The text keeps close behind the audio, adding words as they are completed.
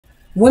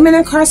Women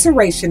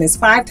incarceration is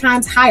 5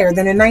 times higher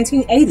than in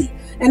 1980,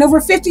 and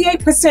over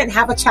 58%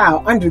 have a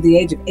child under the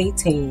age of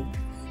 18.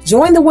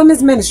 Join the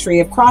women's ministry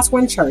of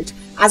Crosswind Church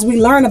as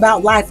we learn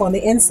about life on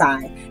the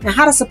inside and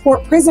how to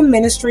support prison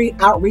ministry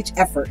outreach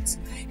efforts.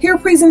 Hear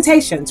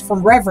presentations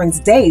from Reverends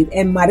Dave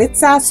and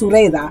Maritza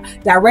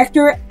Sureda,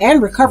 Director and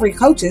Recovery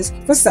Coaches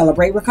for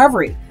Celebrate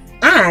Recovery,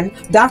 and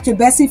Dr.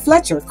 Bessie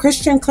Fletcher,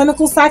 Christian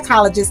clinical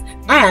psychologist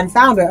and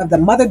founder of the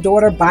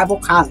Mother-Daughter Bible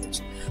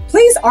College.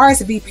 Please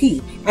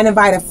RSVP and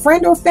invite a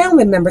friend or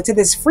family member to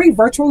this free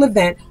virtual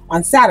event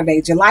on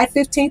Saturday, July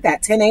 15th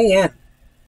at 10 a.m.